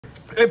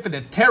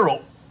Infinite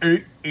Tarot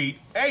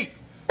 888.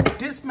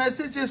 This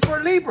message is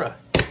for Libra.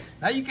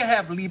 Now you can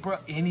have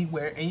Libra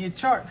anywhere in your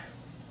chart.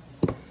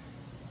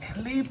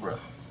 And Libra,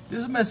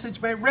 this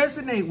message may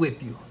resonate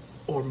with you.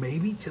 Or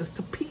maybe just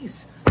a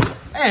piece.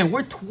 And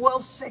we're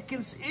 12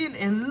 seconds in.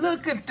 And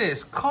look at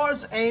this.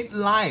 Cards ain't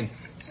lying.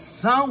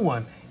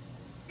 Someone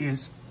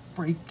is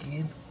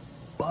freaking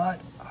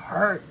butt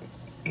hurt.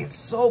 In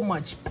so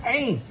much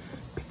pain.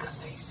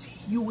 Because they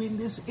see you in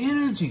this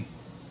energy.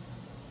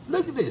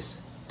 Look at this.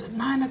 The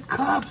 9 of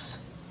Cups.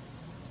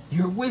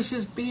 Your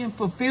wishes being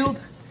fulfilled.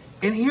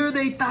 And here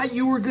they thought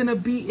you were going to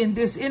be in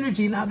this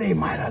energy. Now they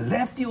might have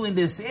left you in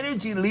this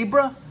energy,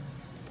 Libra.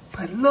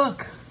 But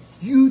look,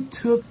 you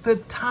took the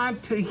time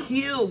to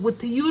heal with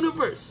the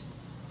universe.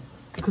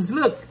 Because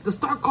look, the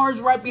star card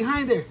is right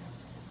behind there.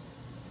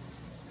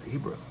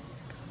 Libra,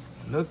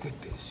 look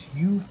at this.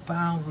 You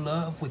found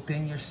love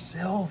within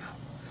yourself.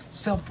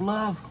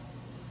 Self-love.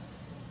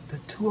 The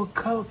 2 of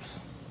Cups.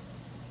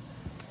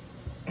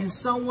 And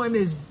someone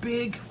is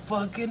big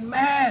fucking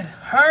mad,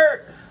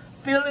 hurt,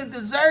 feeling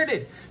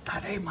deserted. Now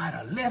they might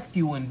have left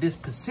you in this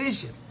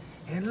position.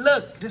 And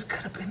look, this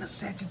could have been a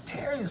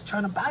Sagittarius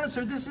trying to balance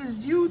her. This is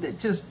you that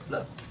just,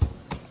 look.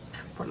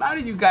 For a lot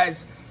of you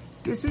guys,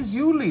 this is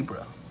you,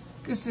 Libra.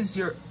 This is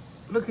your,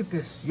 look at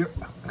this. Your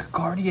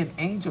guardian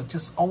angel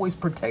just always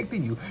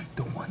protecting you.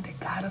 The one that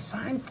God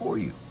assigned for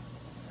you.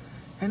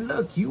 And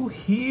look, you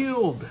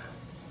healed.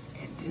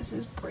 And this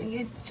is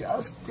bringing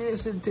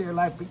justice into your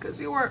life because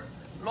you were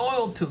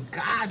loyal to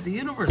God, the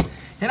universe.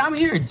 And I'm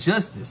hearing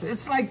justice.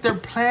 It's like their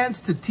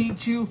plans to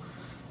teach you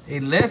a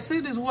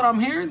lesson is what I'm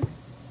hearing.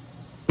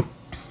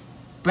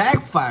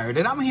 Backfired.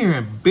 And I'm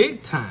hearing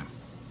big time.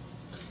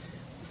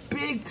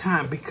 Big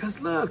time. Because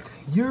look,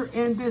 you're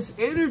in this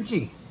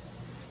energy.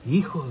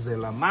 Hijos de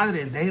la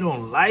madre. And they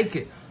don't like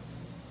it.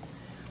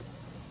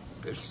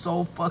 They're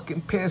so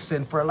fucking pissed.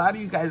 And for a lot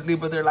of you guys,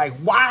 Libra, they're like,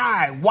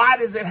 why? Why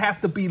does it have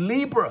to be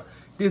Libra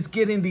that's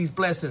getting these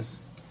blessings?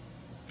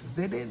 Because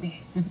they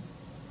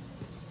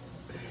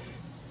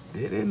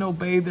didn't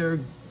obey their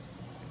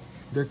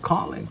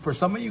calling. For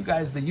some of you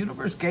guys, the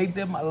universe gave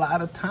them a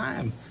lot of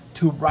time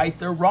to right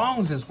their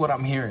wrongs, is what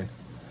I'm hearing.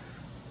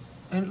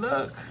 And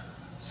look,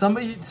 some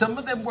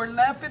of them were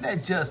laughing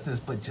at justice,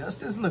 but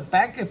justice looked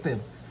back at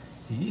them.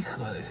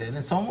 And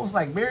it's almost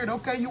like, Barrett,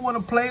 okay, you want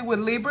to play with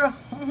Libra?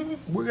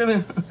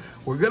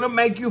 We're gonna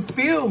make you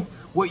feel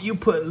what you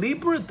put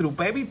Libra through,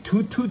 baby.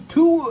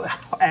 222,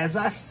 as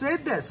I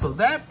said that. So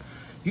that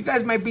you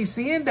guys might be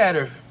seeing that,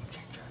 or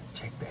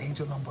check the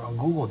angel number on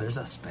Google. There's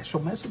a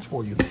special message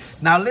for you.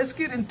 Now let's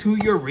get into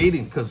your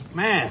reading, because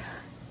man,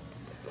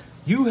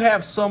 you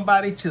have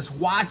somebody just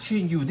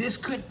watching you. This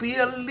could be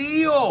a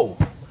Leo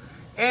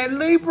and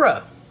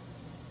Libra.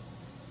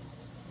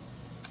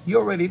 You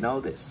already know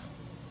this.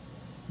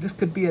 This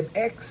could be an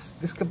ex.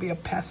 This could be a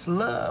past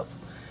love.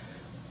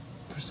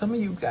 For some of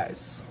you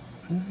guys,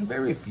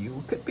 very few,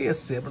 it could be a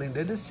sibling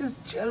that is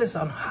just jealous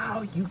on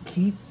how you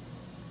keep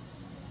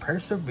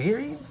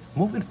persevering,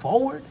 moving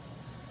forward.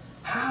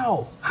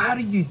 How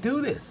do you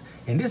do this?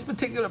 And this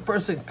particular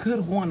person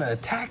could want to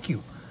attack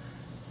you.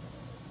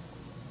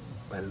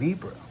 But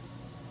Libra,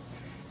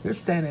 you're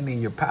standing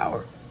in your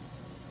power.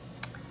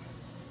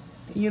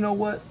 And you know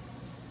what?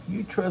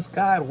 You trust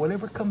God.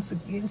 Whatever comes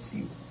against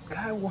you,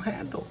 God will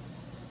handle.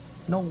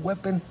 No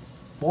weapon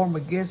formed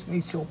against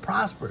me shall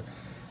prosper.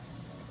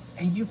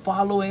 And you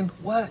following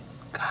what?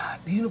 God,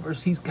 the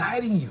universe, he's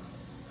guiding you.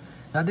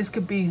 Now this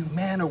could be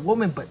man or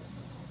woman, but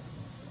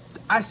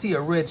I see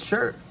a red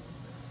shirt.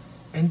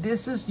 And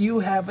this is you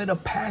having a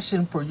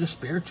passion for your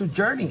spiritual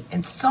journey.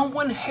 And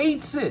someone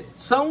hates it.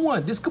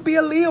 Someone. This could be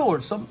a Leo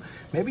or some.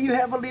 Maybe you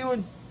have a Leo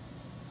in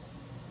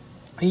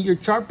your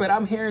chart, but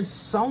I'm hearing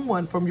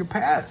someone from your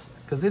past.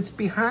 Because it's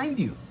behind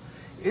you.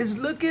 It's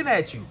looking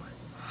at you.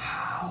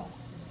 How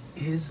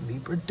is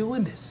Libra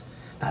doing this?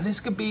 Now this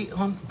could be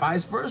on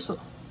vice versa.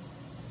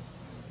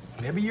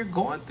 Maybe you're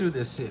going through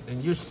this shit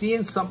and you're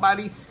seeing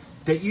somebody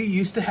that you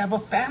used to have a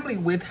family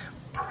with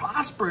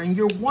prosper. And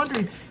you're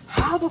wondering,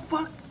 how the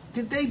fuck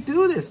did they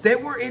do this? They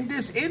were in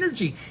this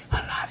energy. A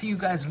lot of you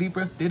guys,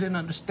 Libra, didn't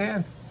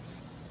understand.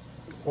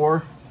 Or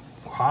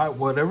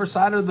whatever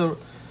side of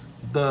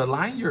the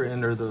line you're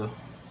in, or they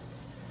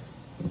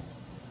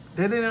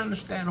didn't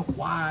understand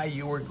why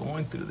you were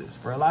going through this.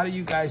 For a lot of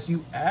you guys,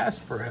 you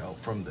asked for help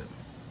from them.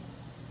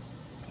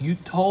 You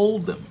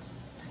told them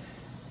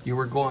you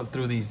were going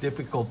through these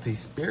difficulties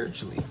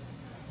spiritually.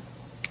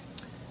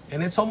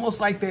 And it's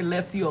almost like they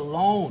left you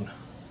alone.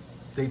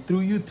 They threw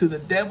you to the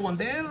devil and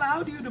they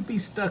allowed you to be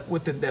stuck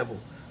with the devil.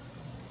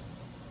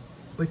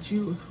 But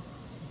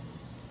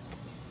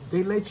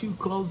they let you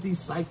close these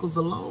cycles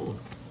alone.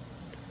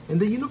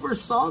 And the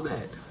universe saw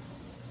that.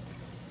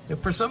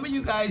 And for some of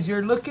you guys,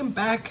 you're looking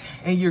back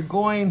and you're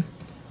going,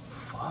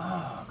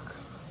 fuck.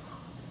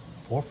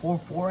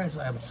 444 as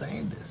I'm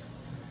saying this.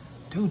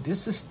 Dude,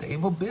 this is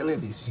stable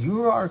abilities.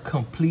 You are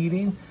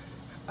completing,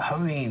 I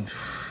mean,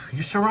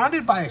 you're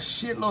surrounded by a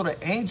shitload of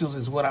angels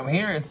is what I'm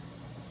hearing.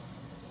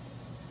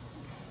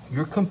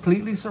 You're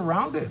completely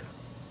surrounded.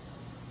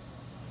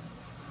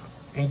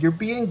 And you're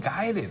being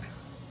guided.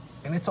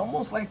 And it's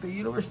almost like the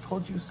universe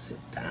told you, sit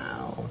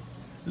down,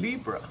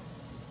 Libra.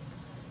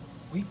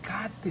 We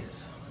got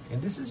this.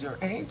 And this is your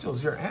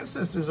angels, your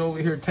ancestors over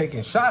here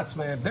taking shots,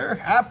 man. They're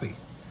happy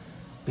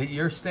that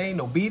you're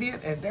staying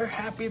obedient, and they're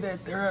happy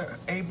that they're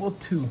able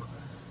to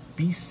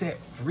be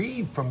set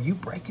free from you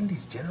breaking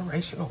these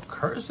generational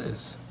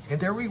curses.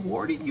 And they're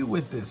rewarding you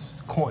with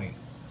this coin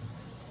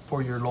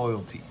for your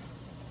loyalty.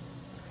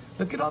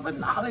 Look at all the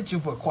knowledge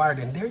you've acquired.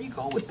 And there you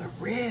go with the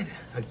red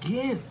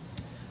again.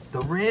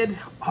 The red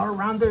all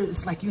around there.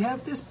 It's like you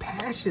have this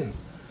passion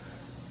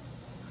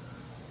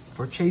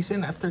for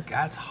chasing after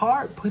God's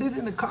heart. Put it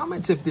in the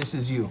comments if this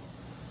is you.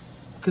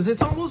 Because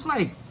it's almost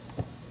like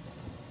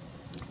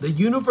the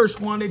universe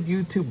wanted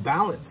you to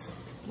balance.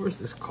 Where's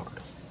this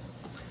card?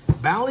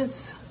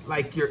 Balance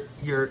like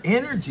your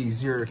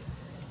energies, your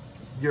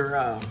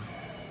where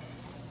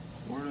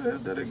the hell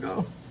did it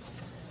go?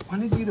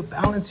 Wanted you to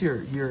balance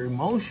your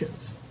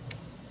emotions.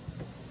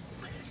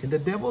 And the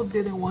devil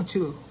didn't want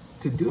you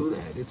to do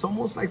that. It's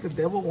almost like the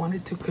devil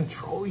wanted to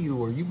control you,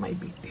 or you might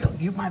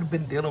have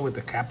been dealing with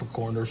a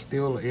Capricorn, or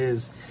still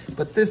is.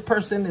 But this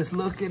person is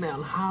looking at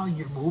how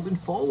you're moving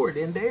forward,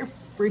 and they're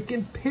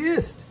freaking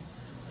pissed.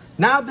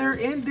 Now they're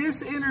in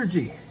this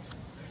energy,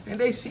 and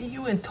they see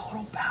you in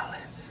total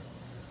balance.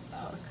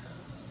 Look,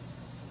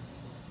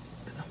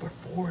 the number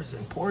 4 is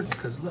important,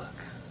 because look,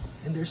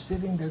 and they're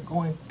sitting there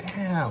going,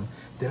 damn,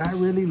 did I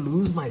really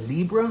lose my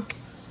Libra?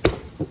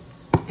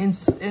 And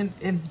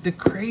the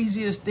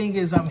craziest thing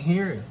is I'm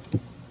hearing,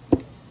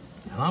 and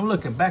I'm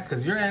looking back,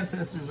 because your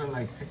ancestors are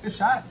like, take a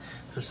shot.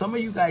 For some of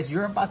you guys,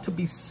 you're about to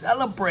be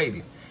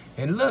celebrating.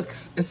 And look,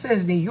 it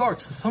says New York.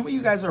 So some of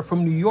you guys are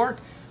from New York,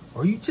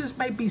 or you just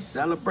might be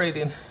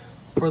celebrating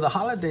for the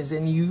holidays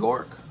in New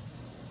York.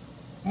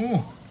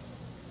 And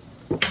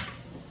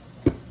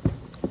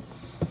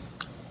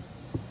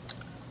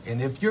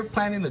if you're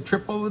planning a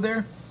trip over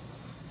there,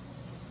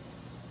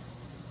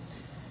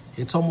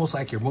 it's almost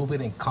like you're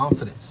moving in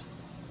confidence.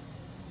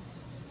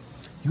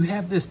 You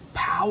have this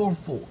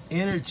powerful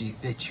energy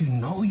that you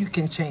know you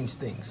can change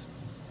things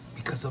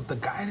because of the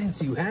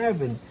guidance you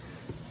have. And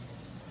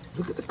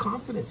look at the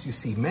confidence you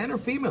see. Man or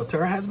female,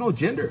 Tarot has no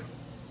gender.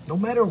 No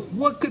matter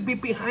what could be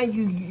behind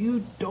you,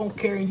 you don't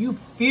care. And you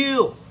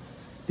feel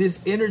this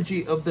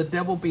energy of the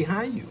devil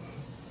behind you.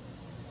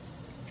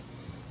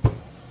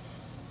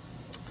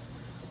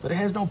 But it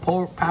has no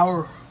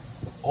power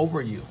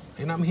over you.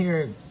 And I'm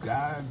hearing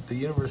God, the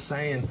universe,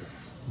 saying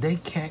they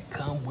can't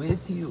come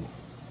with you.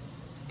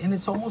 And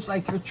it's almost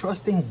like you're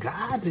trusting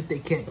God that they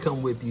can't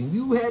come with you.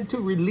 You had to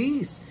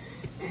release.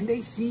 And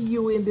they see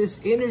you in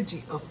this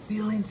energy of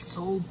feeling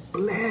so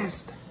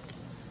blessed.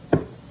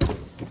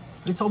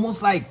 It's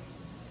almost like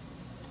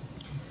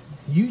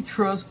you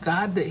trust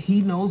God that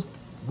he knows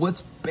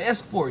what's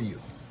best for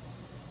you.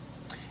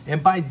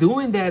 And by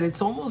doing that,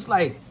 it's almost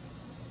like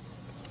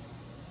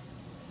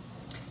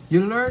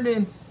you're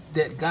learning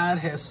that God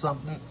has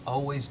something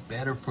always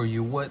better for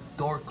you. What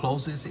door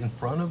closes in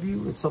front of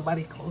you, if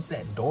somebody closed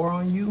that door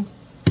on you,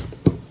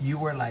 you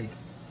were like,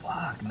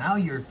 fuck, now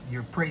you're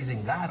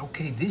praising God.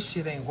 Okay, this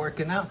shit ain't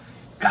working out.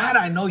 God,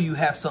 I know you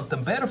have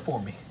something better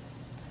for me.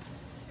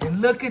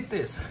 And look at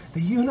this.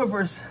 The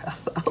universe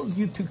allows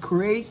you to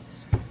create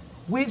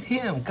with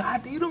him.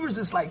 God, the universe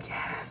is like,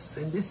 yes,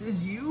 and this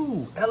is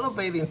you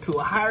elevating to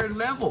a higher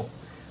level.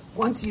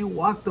 Once you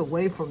walked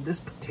away from this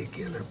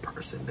particular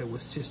person that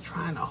was just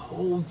trying to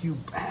hold you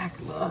back,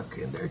 look,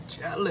 and they're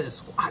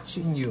jealous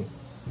watching you.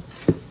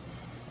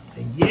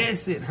 And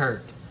yes, it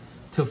hurt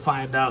to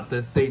find out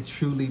that they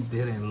truly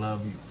didn't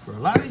love you. For a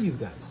lot of you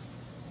guys.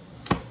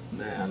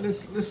 Now,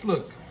 let's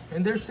look.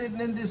 And they're sitting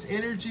in this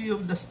energy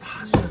of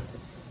nostalgia.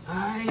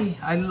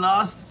 I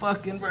lost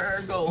fucking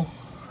Virgo.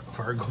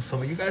 Virgo,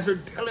 some of you guys are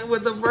dealing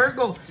with a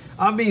Virgo.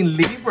 I mean,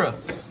 Libra.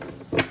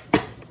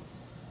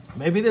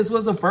 Maybe this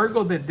was a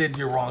Virgo that did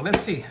you wrong.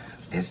 Let's see.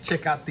 Let's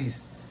check out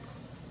these.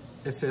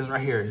 It says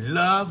right here,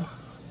 love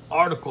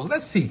articles.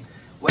 Let's see.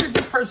 What is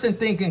the person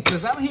thinking?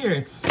 Because I'm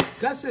hearing,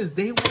 God says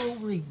they will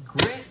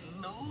regret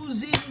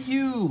losing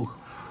you.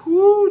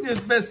 Whoo,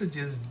 this message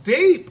is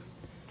deep.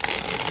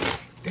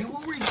 They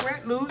will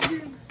regret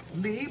losing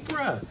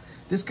Libra.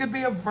 This could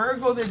be a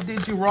Virgo that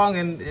did you wrong.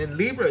 And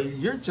Libra,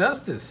 you're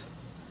justice.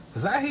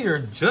 Because I hear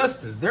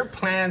justice. Their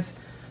plans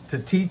to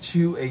teach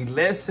you a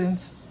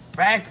lessons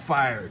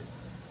backfired.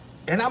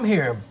 And I'm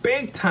hearing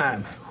big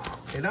time.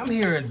 And I'm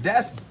hearing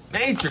that's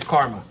major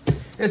karma.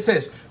 It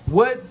says,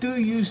 what do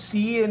you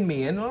see in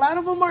me? And a lot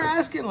of them are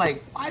asking,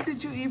 like, why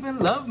did you even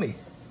love me?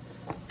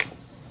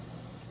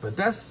 But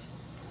that's,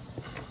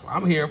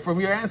 I'm hearing from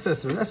your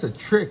ancestors. That's a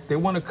trick. They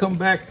want to come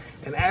back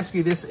and ask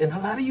you this. And a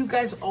lot of you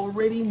guys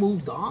already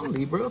moved on,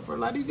 Libra. For a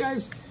lot of you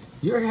guys,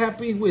 you're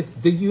happy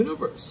with the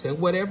universe and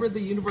whatever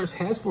the universe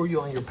has for you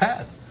on your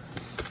path.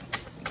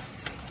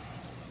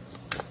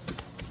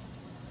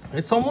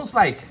 It's almost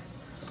like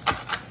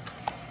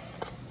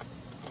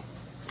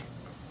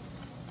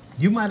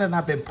you might have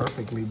not been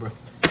perfect, Libra,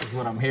 is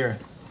what I'm hearing.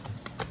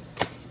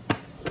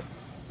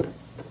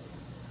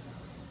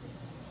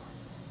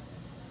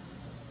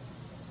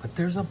 But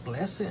there's a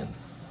blessing.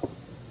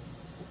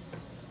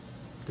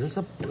 There's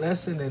a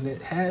blessing, and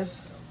it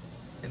has,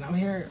 and I'm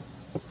here,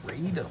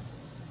 freedom.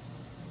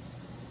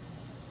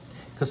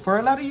 Because for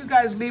a lot of you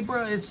guys,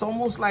 Libra, it's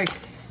almost like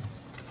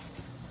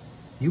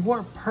you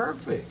weren't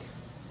perfect.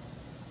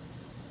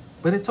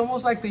 But it's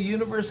almost like the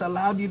universe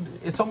allowed you,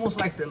 it's almost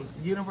like the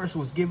universe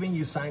was giving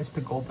you signs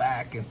to go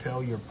back and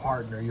tell your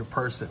partner, your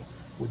person,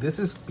 well, this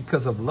is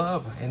because of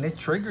love, and it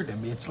triggered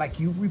him. It's like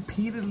you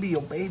repeatedly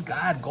obeyed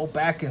God. Go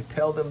back and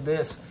tell them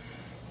this.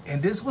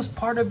 And this was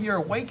part of your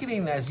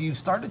awakening as you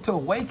started to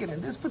awaken.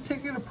 And this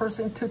particular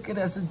person took it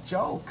as a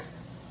joke.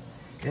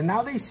 And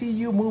now they see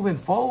you moving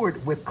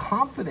forward with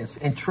confidence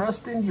and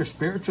trust in your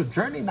spiritual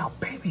journey. Now,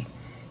 baby,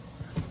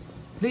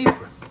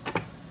 Libra,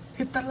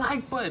 hit the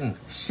like button,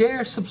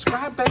 share,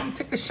 subscribe, baby.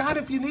 Take a shot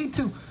if you need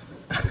to.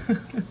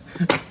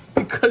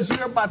 Because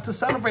you're about to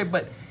celebrate.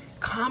 But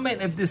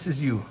comment if this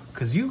is you,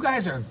 because you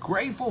guys are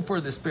grateful for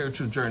the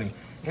spiritual journey.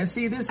 And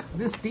see, this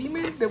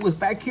demon that was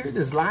back here,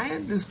 this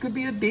lion, this could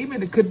be a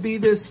demon. It could be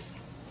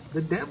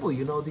the devil,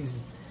 you know,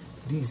 these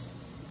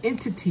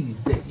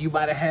entities that you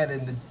might have had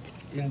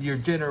in your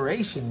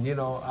generation. You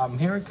know, I'm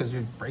hearing, because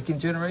you're breaking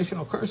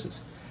generational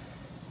curses.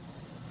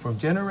 From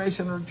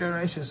generational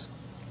generations,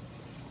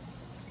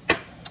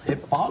 it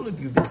followed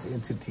you, this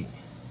entity.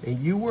 And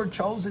you were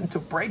chosen to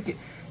break it.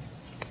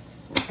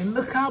 And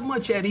look how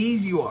much at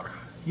ease you are.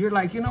 You're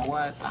like, you know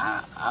what?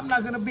 I'm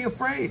not going to be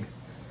afraid.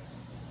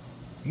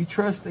 You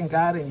trust in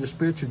God and your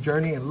spiritual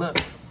journey, and look,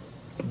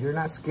 you're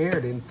not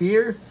scared. And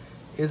fear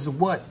is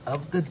what?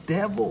 Of the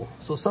devil.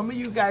 So some of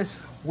you guys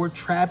were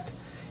trapped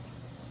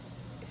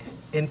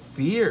in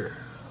fear,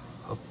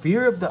 a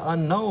fear of the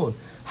unknown.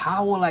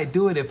 How will I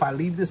do it if I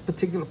leave this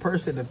particular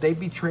person? If they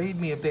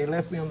betrayed me, if they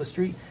left me on the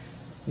street?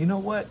 You know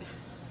what?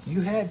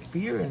 You had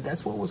fear, and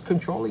that's what was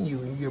controlling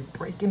you, and you're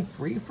breaking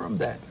free from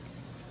that.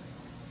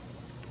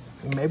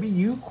 And maybe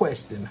you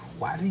question,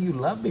 why do you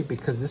love me?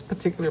 Because this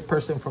particular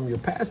person from your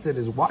past that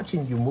is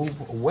watching you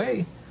move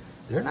away,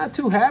 they're not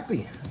too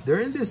happy. They're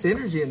in this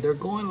energy, and they're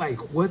going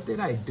like, what did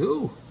I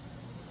do?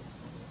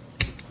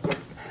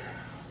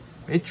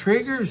 It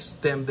triggers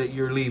them that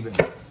you're leaving.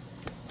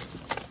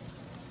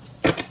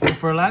 And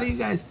for a lot of you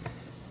guys,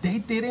 they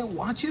didn't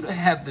want you to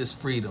have this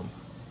freedom.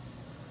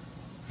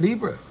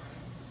 Libra,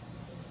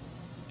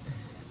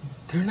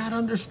 they're not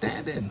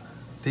understanding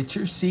that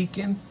you're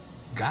seeking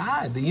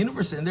God, the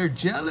universe, and they're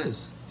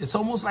jealous. It's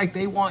almost like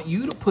they want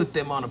you to put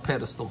them on a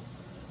pedestal.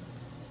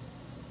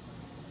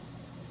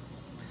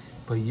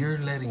 But you're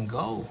letting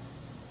go.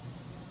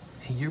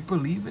 And you're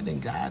believing in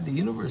God, the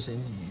universe,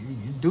 and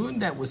you're doing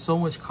that with so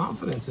much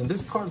confidence. And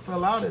this card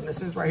fell out, and it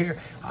says right here,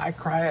 I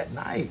cry at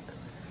night.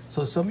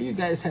 So some of you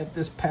guys have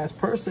this past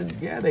person,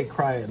 yeah, they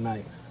cry at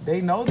night.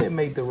 They know they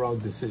made the wrong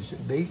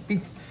decision.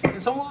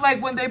 It's almost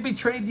like when they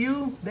betrayed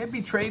you, they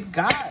betrayed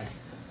God.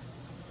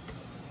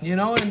 You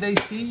know, and they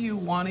see you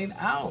wanting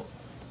out.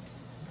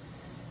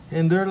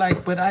 And they're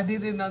like, but I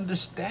didn't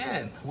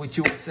understand what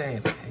you were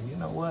saying. And you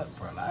know what?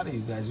 For a lot of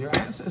you guys, your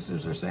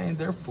ancestors are saying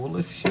they're full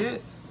of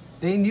shit.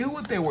 They knew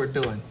what they were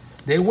doing.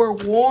 They were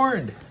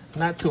warned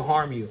not to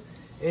harm you.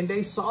 And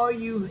they saw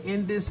you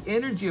in this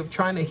energy of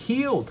trying to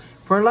heal.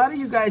 For a lot of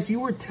you guys, you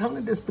were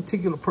telling this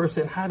particular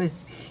person how to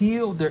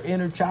heal their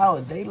inner child.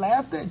 And they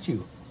laughed at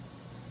you.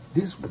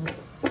 This,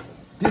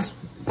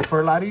 for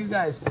a lot of you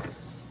guys,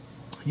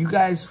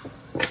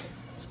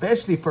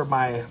 especially for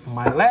my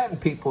Latin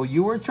people,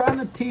 you were trying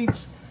to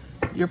teach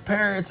your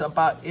parents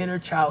about inner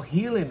child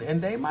healing,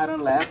 and they might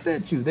have laughed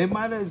at you. They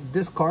might have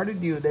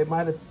discarded you. They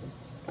might have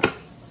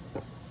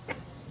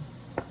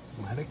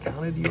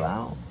counted you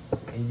out,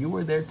 and you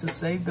were there to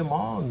save them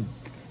all. And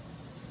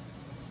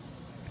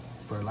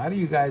for a lot of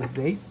you guys,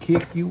 they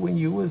kicked you when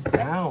you was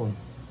down,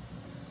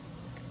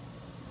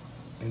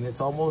 and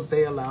it's almost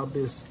they allowed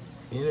this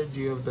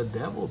energy of the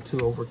devil to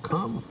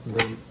overcome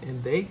them,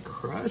 and they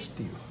crushed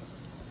you.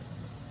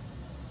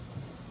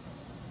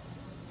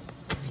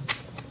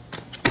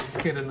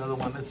 Get another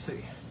one. Let's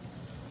see.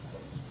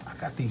 I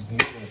got these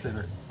new ones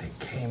that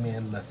came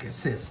in. Look,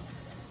 it's this.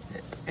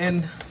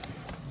 And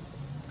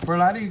for a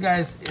lot of you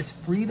guys, it's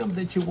freedom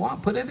that you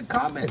want. Put in the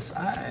comments,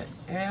 I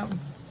am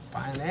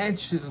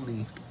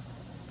financially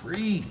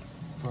free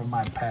from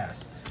my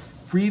past.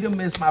 Freedom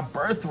is my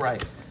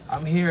birthright.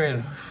 I'm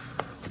hearing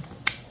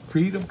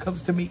freedom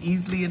comes to me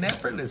easily and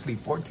effortlessly.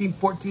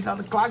 1414 on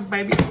the clock,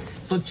 baby.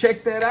 So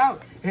check that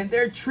out. And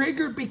they're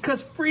triggered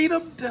because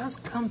freedom does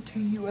come to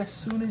you as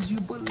soon as you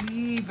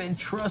believe and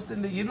trust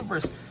in the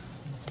universe.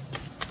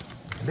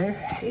 They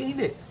hate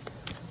it.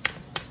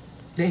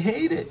 They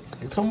hate it.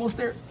 It's almost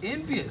they're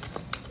envious.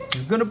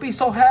 You're going to be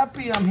so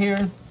happy, I'm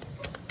here.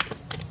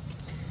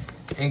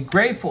 And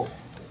grateful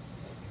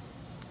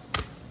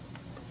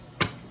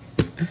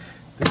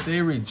that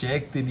they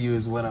rejected you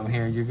is what I'm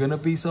hearing. You're going to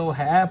be so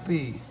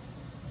happy.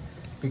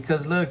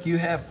 Because look, you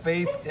have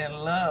faith and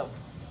love.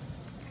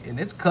 And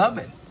it's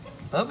coming.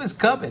 Love is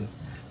coming.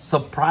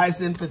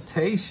 Surprise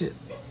invitation.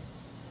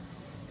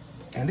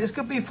 And this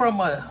could be from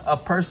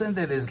a person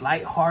that is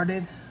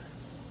lighthearted.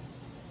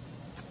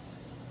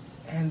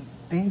 And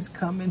things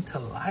come into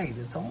light.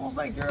 It's almost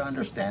like you're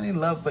understanding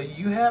love, but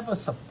you have a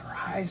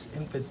surprise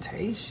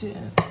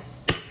invitation.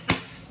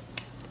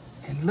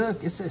 And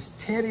look, it says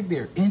teddy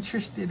bear,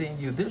 interested in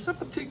you. There's a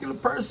particular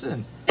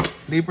person,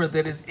 Libra,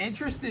 that is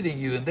interested in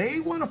you, and they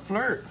want to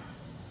flirt.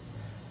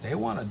 They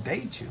want to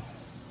date you.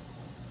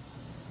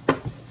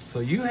 So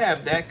you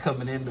have that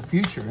coming in the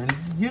future. And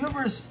the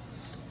universe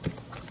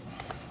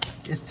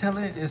is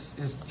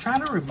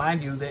trying to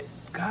remind you that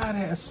God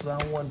has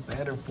someone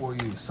better for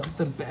you,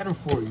 something better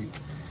for you.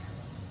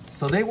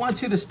 So they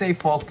want you to stay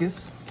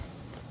focused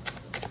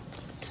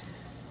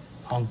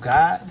on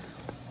God,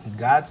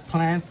 God's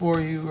plan for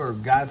you, or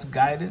God's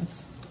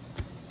guidance,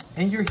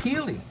 and your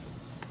healing.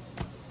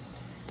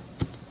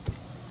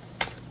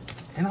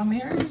 And I'm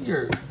hearing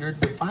your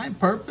divine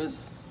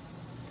purpose.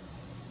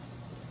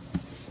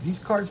 These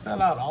cards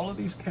fell out. All of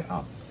these came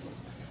out.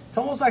 It's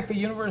almost like the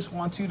universe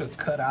wants you to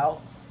cut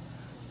out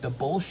the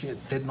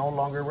bullshit that no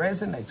longer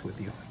resonates with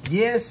you.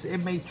 Yes,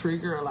 it may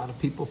trigger a lot of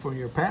people from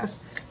your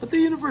past, but the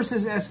universe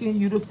is asking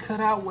you to cut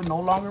out what no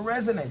longer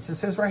resonates. It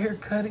says right here,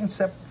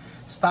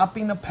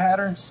 stopping a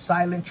pattern,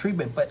 silent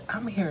treatment. But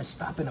I'm hearing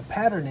stopping a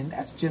pattern, and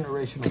that's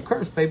generational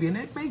curse, baby. And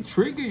it may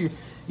trigger you,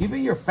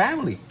 even your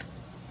family.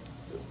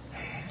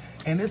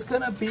 And it's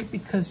going to be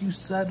because you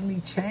suddenly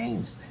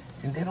changed.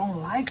 And they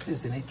don't like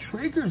this, and it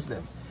triggers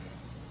them.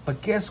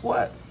 But guess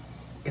what?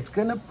 It's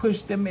going to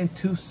push them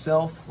into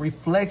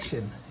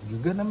self-reflection. You're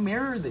going to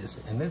mirror this,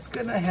 and it's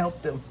going to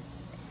help them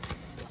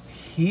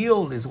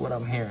heal, is what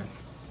I'm hearing.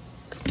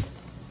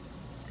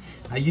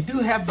 Now, you do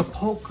have the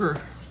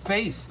poker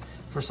face.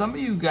 For some of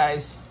you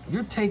guys,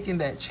 you're taking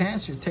that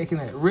chance. You're taking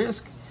that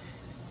risk.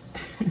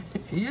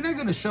 You're not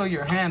going to show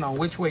your hand on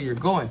which way you're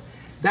going.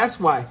 That's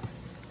why,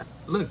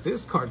 look,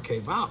 this card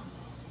came out.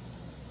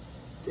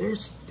 They're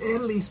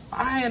steadily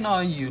spying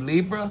on you,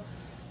 Libra,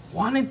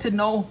 wanting to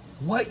know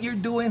what you're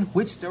doing,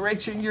 which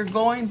direction you're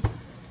going,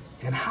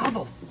 and how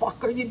the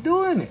fuck are you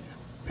doing it,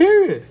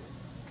 period.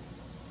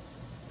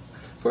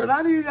 For a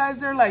lot of you guys,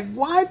 they're like,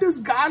 why does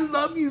God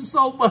love you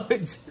so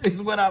much,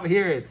 is what I'm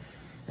hearing.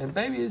 And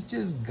baby, it's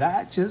just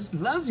God just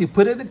loves you.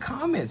 Put it in the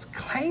comments.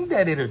 Claim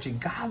that energy.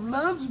 God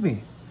loves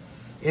me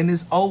and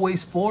is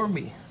always for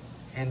me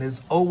and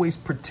is always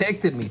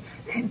protected me.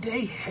 And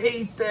they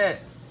hate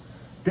that.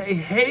 They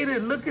hate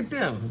it. Look at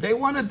them. They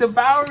want to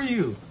devour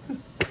you.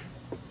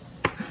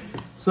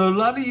 So a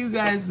lot of you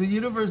guys, the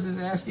universe is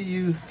asking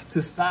you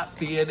to stop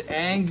being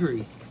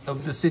angry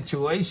of the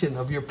situation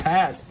of your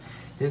past.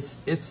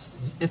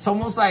 It's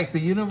almost like the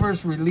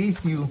universe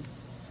released you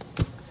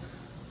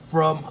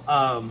from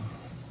a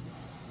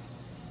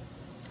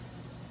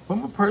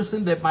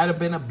person that might have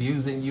been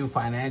abusing you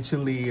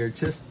financially or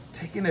just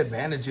taking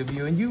advantage of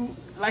you. And you,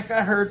 like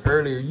I heard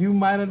earlier, you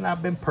might have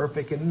not been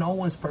perfect, and no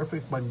one's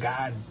perfect but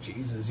God,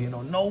 Jesus. You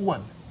know, no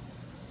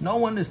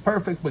one is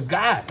perfect but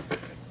God.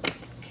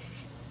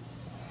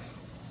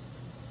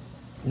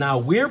 Now,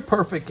 we're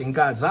perfect in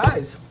God's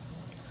eyes,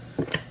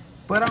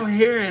 but I'm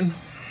hearing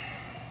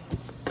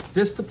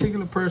this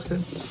particular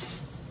person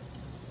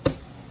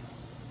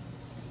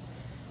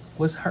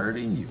was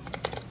hurting you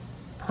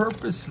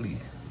purposely,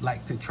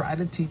 like to try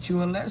to teach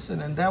you a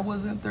lesson, and that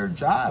wasn't their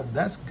job.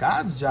 That's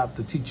God's job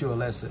to teach you a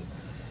lesson.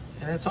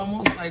 And it's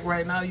almost like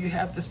right now you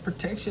have this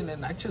protection,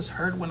 and I just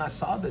heard when I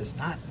saw this,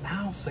 not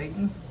now,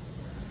 Satan.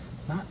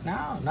 Not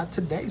now, not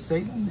today,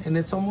 Satan. And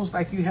it's almost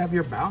like you have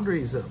your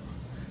boundaries up.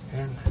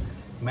 And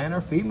man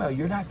or female,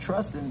 you're not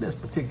trusting this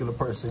particular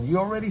person. You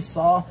already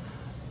saw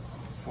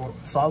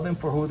them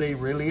for who they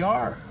really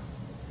are.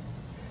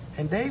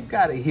 And they've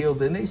got to heal.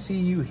 Then they see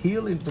you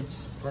healing. But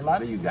for a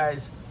lot of you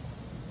guys,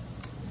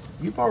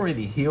 you've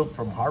already healed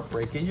from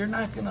heartbreak, and you're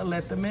not going to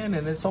let them in.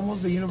 And it's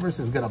almost the universe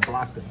is going to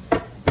block them.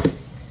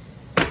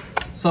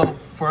 So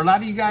for a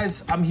lot of you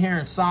guys, I'm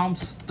hearing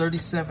Psalms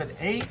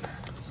 37:8.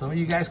 Some of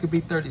you guys could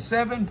be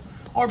 37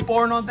 or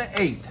born on the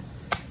 8th.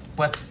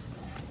 But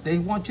they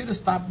want you to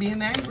stop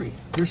being angry.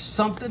 There's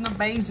something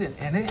amazing,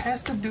 and it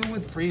has to do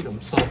with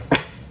freedom. So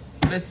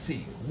let's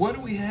see. What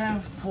do we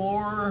have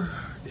for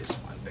this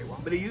one? They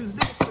want me to use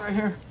this right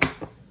here.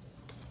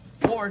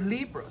 For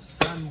Libra,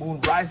 Sun,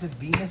 Moon, Rising,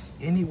 Venus,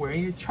 anywhere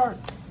in your chart.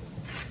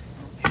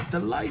 Hit the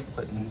like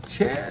button,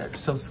 share,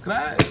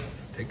 subscribe,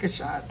 take a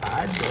shot.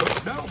 I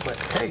don't know, but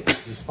hey,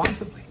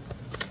 responsibly.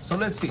 So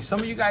let's see. Some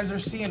of you guys are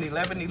seeing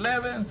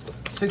 1111,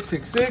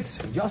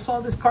 666. Y'all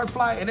saw this card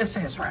fly, and it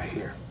says right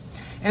here.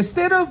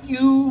 Instead of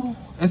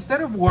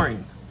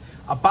worrying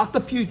about the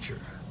future,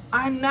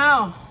 I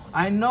know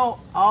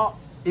all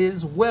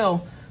is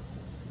well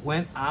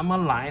when I'm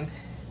aligned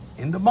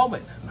in the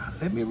moment. Now,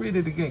 let me read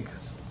it again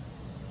because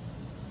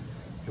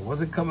it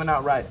wasn't coming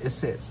out right. It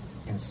says,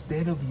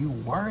 instead of you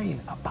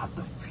worrying about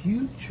the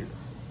future,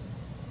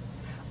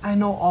 I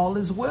know all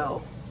is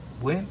well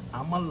when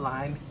I'm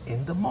aligned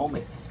in the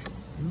moment.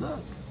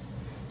 Look,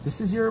 this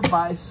is your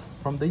advice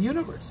from the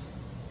universe.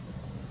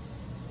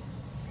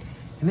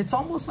 And it's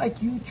almost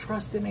like you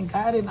trusting in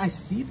God. And I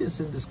see this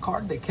in this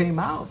card that came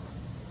out.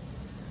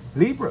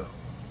 Libra,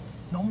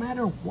 no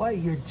matter what,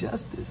 your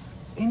justice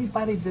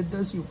Anybody that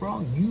does you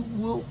wrong, you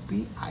will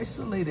be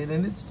isolated,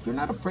 and you're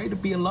not afraid to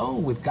be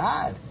alone with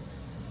God.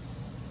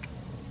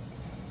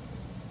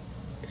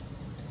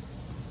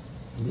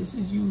 And this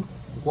is you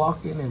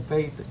walking in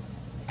faith,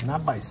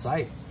 not by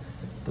sight,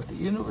 but the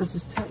universe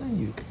is telling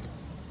you,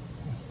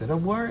 instead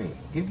of worrying,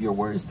 give your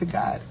worries to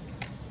God.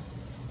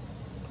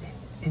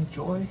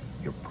 Enjoy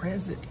your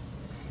present.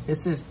 It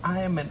says,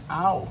 I am an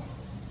owl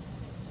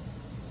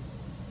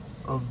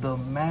of the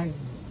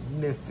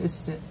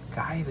magnificent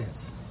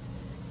guidance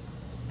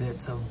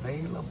that's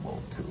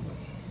available to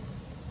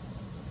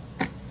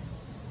me.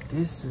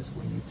 This is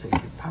when you take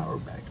your power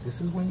back.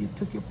 This is when you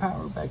took your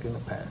power back in the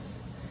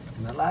past.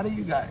 And a lot of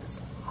you guys,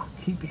 I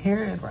keep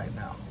hearing right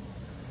now,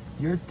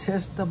 your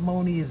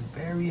testimony is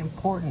very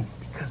important,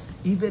 because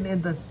even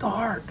in the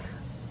dark,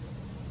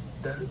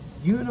 the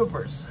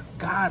universe,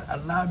 God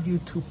allowed you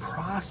to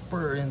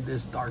prosper in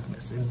this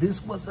darkness. And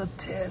this was a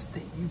test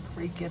that you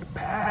freaking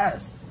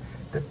passed.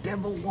 The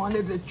devil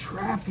wanted to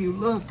trap you.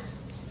 Look,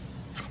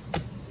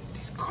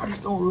 these cards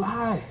don't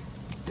lie.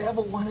 The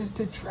devil wanted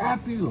to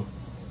trap you,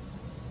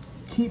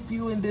 keep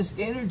you in this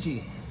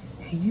energy,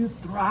 and you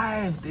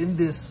thrived in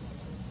this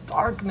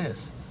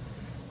darkness.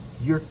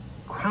 Your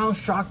crown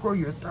chakra,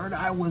 your third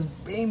eye was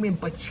beaming,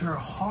 but your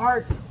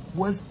heart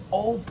was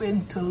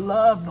open to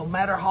love, no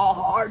matter how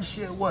hard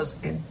shit was.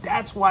 And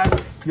that's why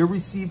you're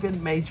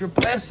receiving major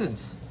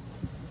blessings.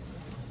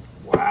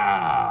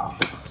 Wow.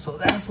 So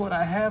that's what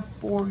I have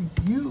for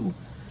you,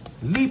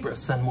 Libra,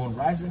 Sun, Moon,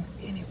 Rising,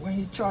 anywhere in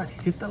your chart.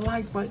 Hit the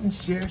like button,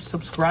 share,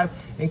 subscribe,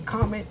 and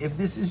comment. If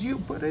this is you,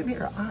 put it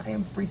here. I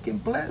am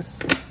freaking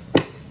blessed.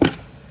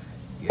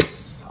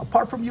 Yes.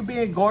 Apart from you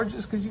being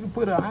gorgeous, because you can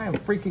put I am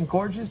freaking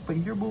gorgeous, but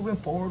you're moving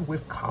forward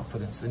with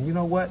confidence. And you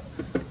know what?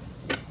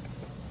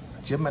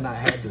 Gemini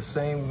had the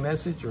same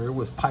message, or it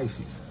was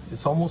Pisces.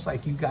 It's almost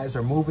like you guys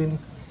are moving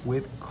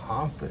with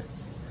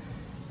confidence.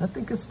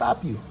 Nothing can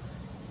stop you.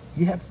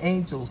 You have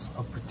angels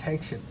of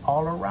protection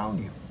all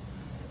around you.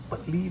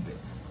 Believe it.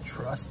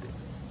 Trust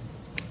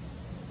it.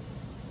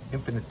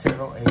 Infinite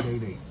Tarot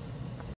 888.